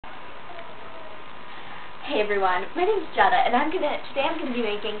Hey everyone, my name is Jada, and today I'm gonna be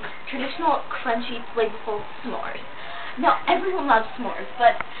making traditional, crunchy, flavorful s'mores. Now, everyone loves s'mores,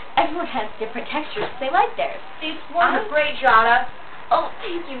 but everyone has different textures. They like theirs. These s'mores are great, Jada. Oh,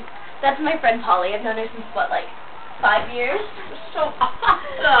 thank you. That's my friend Polly. I've known her since, what, like 5 years? You're so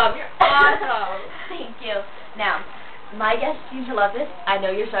awesome. You're awesome. Thank you. Now, my guests seem to love this. I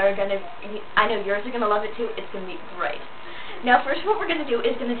know yours are gonna love it too. It's gonna be great. Now, first, what we're gonna do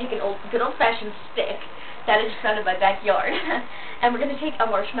is gonna take good old-fashioned stick that is found in my backyard, and we're gonna take a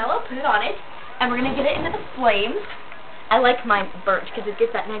marshmallow, put it on it, and we're gonna get it into the flames. I like mine burnt because it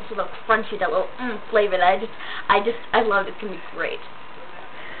gives that nice little crunchy, that little flavor that I love. It's gonna be great.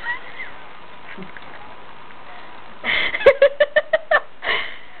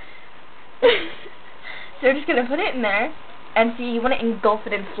 So we're just gonna put it in there, and see, you want to engulf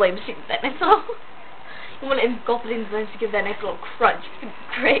it in flames to give that nice little. You want to engulf it in flames to give that nice little crunch. It's gonna be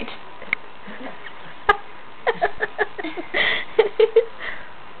great.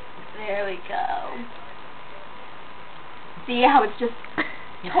 There we go. See how it's just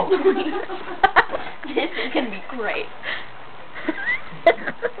totally. This is gonna be great.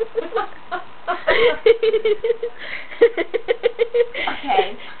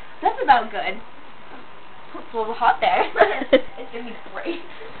 Okay, that's about good. It's a little hot there. It's gonna be great.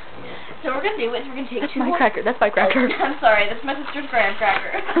 So what we're gonna do is we're gonna take That's my cracker. That's my cracker. Oh, I'm sorry, that's my sister's graham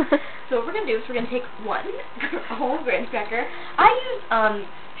cracker. So what we're gonna do is we're gonna take one whole graham cracker. I use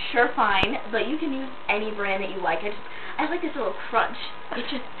Surefine, but you can use any brand that you like. I like this little crunch.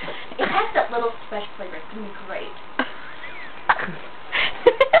 It has that little special flavor. It's gonna be great.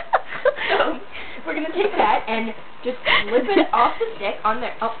 So we're gonna take that and just flip it off the stick on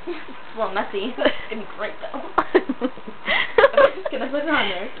there. Oh, it's a little messy. It's gonna be great though. I'm just gonna put it on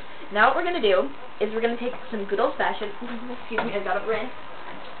there. Now what we're gonna do is we're gonna take some good old fashioned. Excuse me, I got a rinse.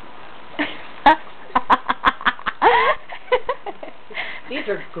 These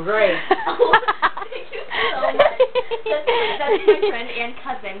are great. Oh, thank you so much. That's my friend and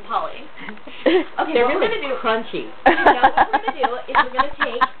cousin, Polly. Okay, They're what really we're gonna do. crunchy. Now what we're gonna do is we're gonna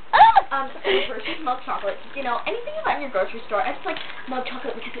take some Hershey's milk chocolate. You know, anything you buy in your grocery store. I just like milk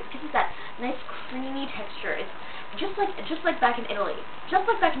chocolate because it gives it that nice creamy texture. It's just like back in Italy. Just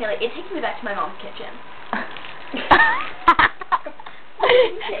like back in Italy. It takes me back to my mom's kitchen.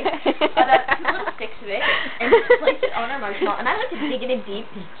 Take about 2 little sticks of it and just place it on our marshmallow. And I like to dig it in deep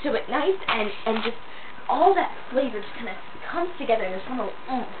so it's nice and just all that flavor just kind of comes together and there's some little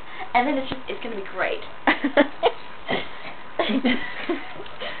and then it's gonna be great.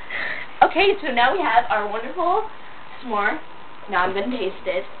 Okay, so now we have our wonderful s'more. Now I'm gonna taste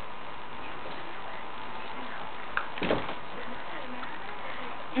it.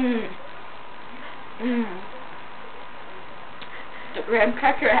 The graham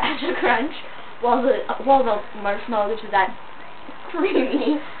cracker has a crunch, while the marshmallow gives it that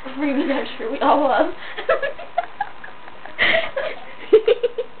creamy texture we all love.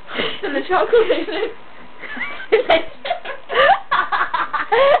 And the chocolate is it.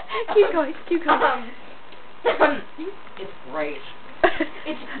 Keep going. It's great.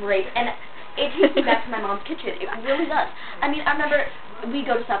 It's great, and it takes me back to my mom's kitchen. It really does. I mean, I remember we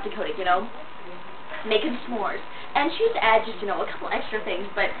go to South Dakota, you know, making s'mores, and she used to add just, you know, a couple extra things,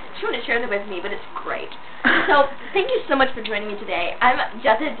 but she wouldn't share them with me, but it's great. So, thank you so much for joining me today. I'm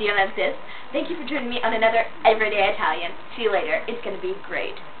Jada. Thank you for joining me on another Everyday Italian. See you later. It's going to be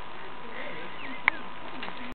great.